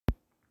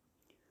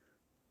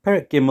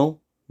Perek Gimel,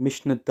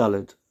 Mishnah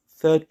Daled,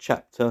 3rd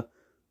chapter,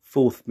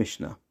 4th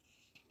Mishnah.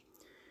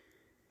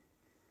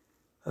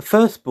 A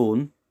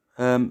firstborn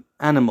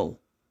animal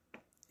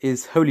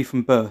is holy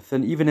from birth,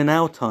 and even in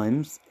our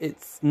times,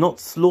 it's not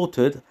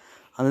slaughtered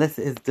unless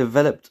it has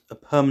developed a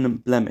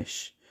permanent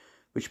blemish,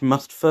 which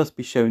must first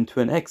be shown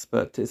to an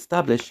expert to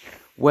establish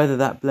whether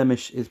that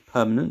blemish is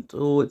permanent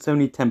or it's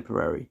only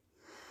temporary.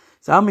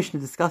 So our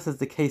Mishnah discusses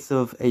the case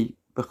of a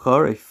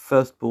bechor, a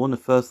firstborn, a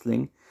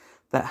firstling,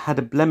 that had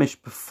a blemish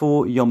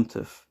before Yom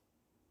Tov.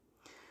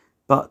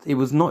 But it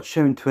was not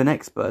shown to an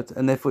expert,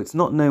 and therefore it's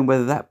not known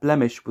whether that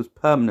blemish was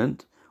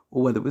permanent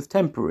or whether it was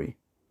temporary.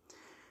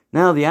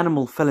 Now the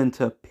animal fell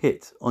into a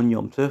pit on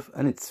Yom Tov,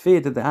 and it's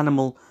feared that the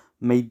animal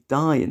may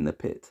die in the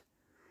pit.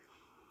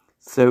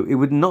 So it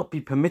would not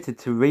be permitted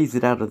to raise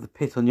it out of the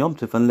pit on Yom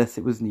Tov unless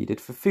it was needed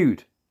for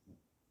food.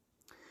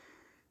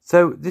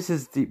 So this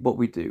is what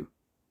we do.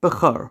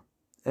 Bechor,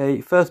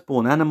 a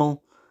firstborn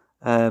animal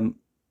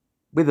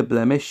with a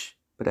blemish,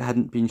 but it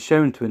hadn't been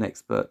shown to an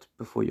expert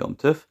before Yom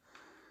Tov.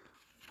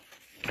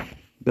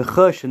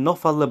 Bechor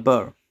shenofal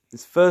lebar,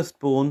 this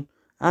firstborn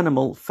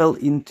animal fell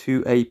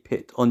into a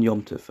pit on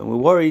Yom Tov, and we're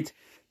worried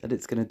that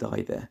it's going to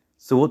die there.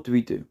 So what do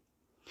we do?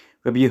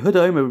 Rabbi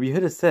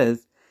Yehuda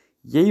says,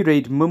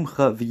 Yered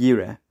mumcha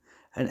v'yireh.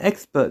 An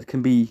expert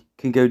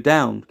can go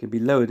down, can be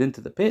lowered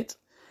into the pit,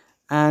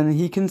 and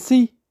he can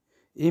see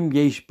im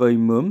yesh bo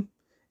mum,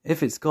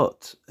 if it's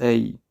got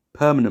a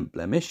permanent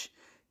blemish,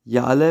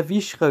 ya'alev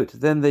yishchot,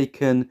 then they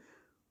can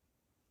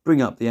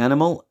bring up the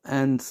animal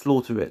and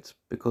slaughter it,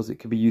 because it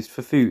can be used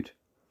for food.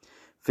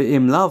 For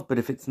im lav, but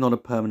if it's not a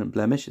permanent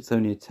blemish, it's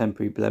only a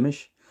temporary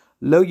blemish,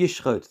 lo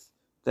yishchot,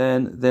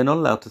 then they're not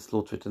allowed to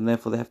slaughter it, and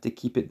therefore they have to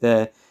keep it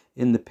there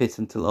in the pit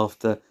until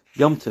after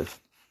Yom Tov.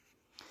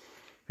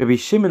 Rabbi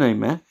Shimon,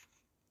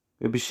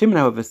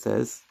 however,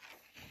 says,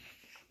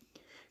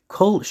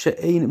 Kol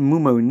she'ein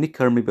mumo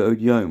nikar mi'ba'od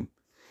yom.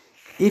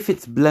 If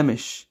its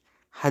blemish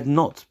had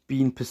not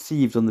been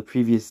perceived on the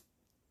previous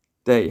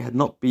day, had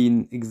not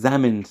been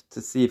examined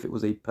to see if it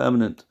was a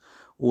permanent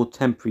or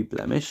temporary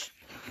blemish,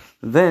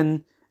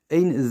 then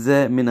ein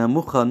zeh min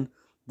ha'muchan,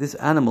 this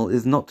animal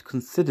is not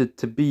considered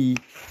to be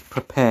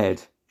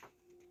prepared,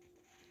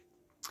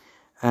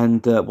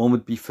 and one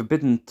would be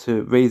forbidden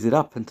to raise it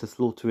up and to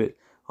slaughter it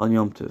on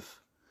Yom Tov.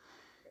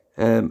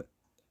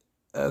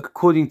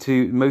 According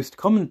to most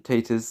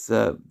commentators,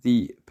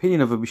 the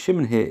opinion of Rabbi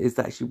Shimon here is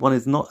that actually one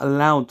is not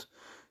allowed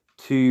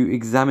to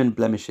examine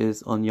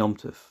blemishes on Yom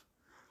Tov,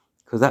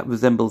 because that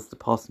resembles the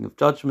passing of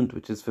judgment,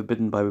 which is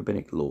forbidden by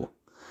rabbinic law.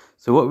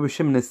 So what Rabbi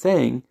Shimon is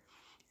saying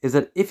is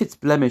that if its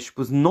blemish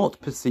was not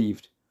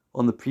perceived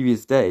on the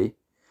previous day,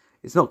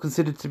 it's not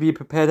considered to be a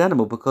prepared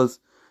animal, because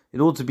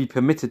in order to be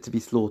permitted to be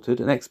slaughtered,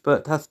 an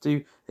expert has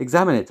to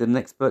examine it, and an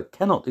expert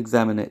cannot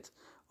examine it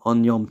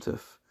on Yom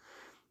Tov.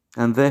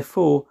 And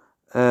therefore,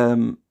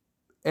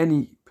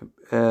 any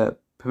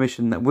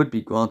permission that would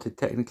be granted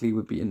technically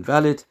would be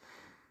invalid,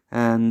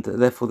 and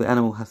therefore the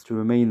animal has to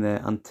remain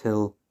there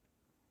until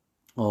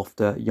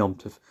after Yom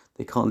Tov.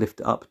 They can't lift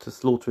it up to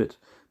slaughter it,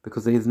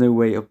 because there is no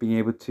way of being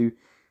able to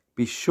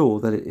be sure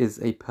that it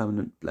is a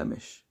permanent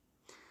blemish.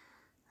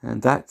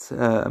 And that,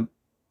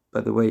 by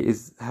the way,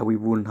 is how we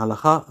rule in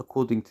halacha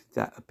according to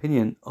that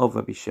opinion of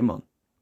Rabbi Shimon.